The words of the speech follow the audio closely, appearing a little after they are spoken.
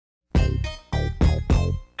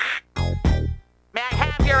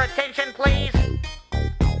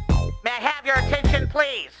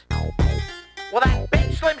please. Will that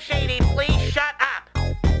bitch Slim Shady please shut up?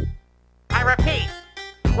 I repeat,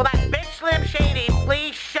 will that bitch Slim Shady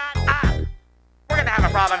please shut up? We're gonna have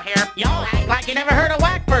a problem here. Y'all act like you never heard a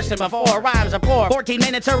whack person before. Rhymes are poor, 14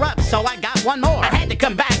 minutes are up, so I got one more. I had to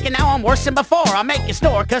come back and now I'm worse than before. I'll make you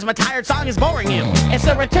snore, cause my tired song is boring you. It's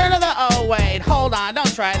the return of the, oh wait, hold on,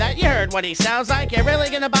 don't try that. You heard what he sounds like, you really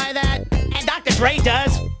gonna buy that? And Dr. Dre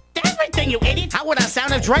does everything, you idiot. How would I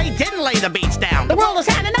sound if Dre didn't lay the beats down? The world has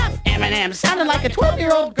had enough. Eminem sounding like a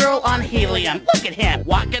 12-year-old girl on helium. Look at him,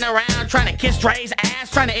 walking around trying to kiss Dre's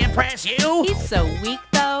ass, trying to impress you. He's so weak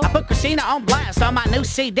though. I put Christina on blast on my new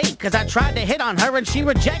CD, cause I tried to hit on her and she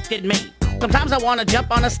rejected me. Sometimes I wanna jump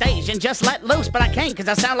on a stage and just let loose, but I can't cause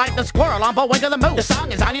I sound like the squirrel on Bullwinkle the Moose. The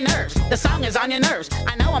song is on your nerves, the song is on your nerves.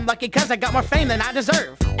 I know I'm lucky cause I got more fame than I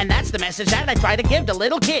deserve. And that's the message that I try to give to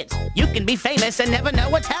little kids. You can be famous and never know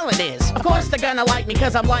what talent is. Of course they're gonna like me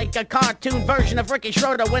cause I'm like a cartoon version of Ricky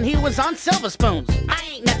Schroeder when he was on Silver Spoons. I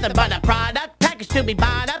ain't nothing but a product, packaged to be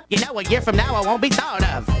bought up. You know, a year from now I won't be thought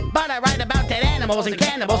of. But I write about dead animals and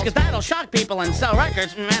cannibals cause that'll shock people and sell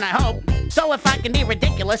records, and I hope. So if I can be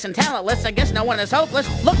ridiculous and talentless, I guess no one is hopeless.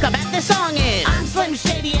 Look how bad this song is. I'm Slim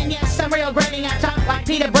Shady and yes, I'm real grating. I talk like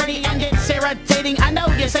Peter Brady and it's irritating. I know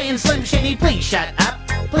you're saying Slim Shady, please shut up.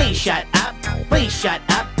 Please shut up. Please shut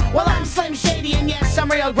up. Well, I'm Slim Shady and yes, I'm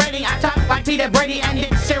real grating. I talk like Peter Brady and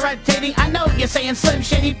it's irritating. I know you're saying Slim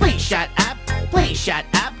Shady, please shut up. Please shut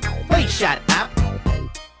up. Please shut up.